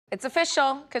It's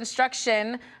official.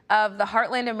 Construction of the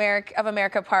Heartland of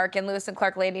America Park in Lewis and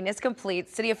Clark Landing is complete.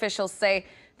 City officials say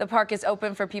the park is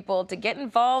open for people to get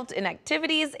involved in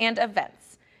activities and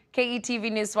events.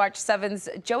 KETV News Watch 7's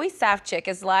Joey Safchik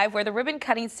is live where the ribbon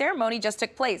cutting ceremony just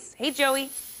took place. Hey,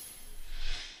 Joey.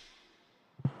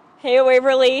 Hey,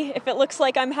 Waverly. If it looks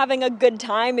like I'm having a good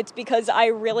time, it's because I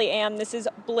really am. This is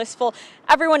blissful.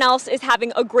 Everyone else is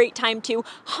having a great time too.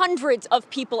 Hundreds of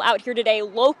people out here today,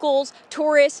 locals,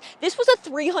 tourists. This was a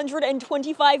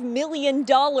 $325 million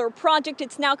project.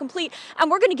 It's now complete,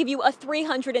 and we're going to give you a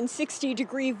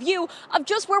 360-degree view of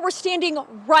just where we're standing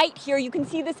right here. You can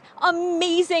see this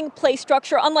amazing play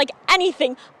structure, unlike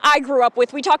anything I grew up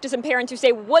with. We talked to some parents who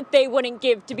say what they wouldn't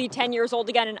give to be 10 years old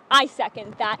again, and I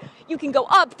second that. You can go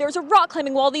up. There's a rock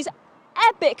climbing wall, these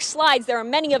epic slides. There are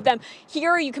many of them.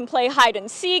 Here you can play hide and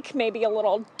seek, maybe a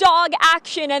little dog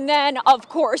action, and then, of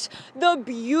course, the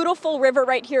beautiful river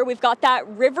right here. We've got that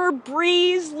river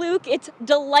breeze, Luke. It's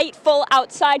delightful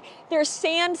outside. There's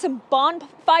sand, some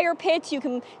bonfire pits. You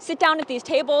can sit down at these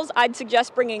tables. I'd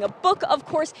suggest bringing a book, of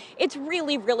course. It's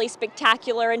really, really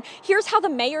spectacular. And here's how the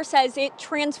mayor says it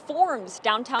transforms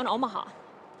downtown Omaha.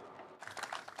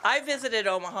 I visited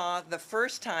Omaha the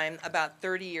first time about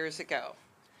 30 years ago.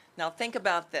 Now think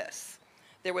about this.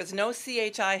 There was no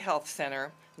CHI Health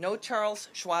Center, no Charles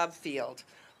Schwab Field,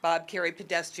 Bob Carey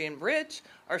Pedestrian Bridge,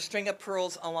 or String of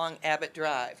Pearls along Abbott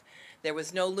Drive. There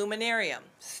was no Luminarium,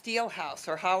 Steelhouse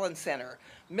or Holland Center,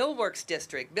 Millworks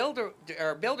District,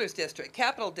 Builders District,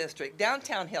 Capital District,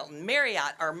 Downtown Hilton,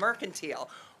 Marriott, or Mercantile.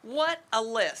 What a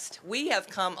list. We have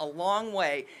come a long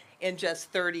way in just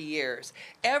 30 years.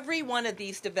 Every one of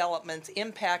these developments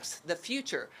impacts the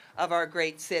future of our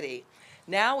great city.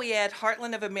 Now we add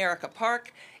Heartland of America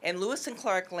Park and Lewis and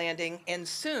Clark Landing, and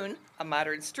soon a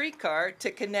modern streetcar to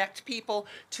connect people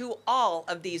to all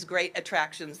of these great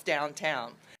attractions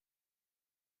downtown.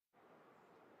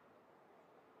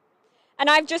 And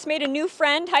I've just made a new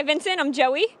friend. Hi, Vincent. I'm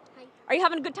Joey. Hi. Are you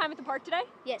having a good time at the park today?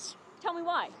 Yes. Tell me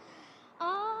why.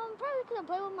 Probably because I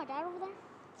play with my dad over there.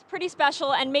 It's pretty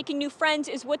special, and making new friends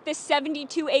is what this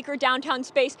 72-acre downtown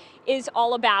space is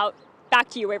all about. Back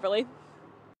to you, Waverly.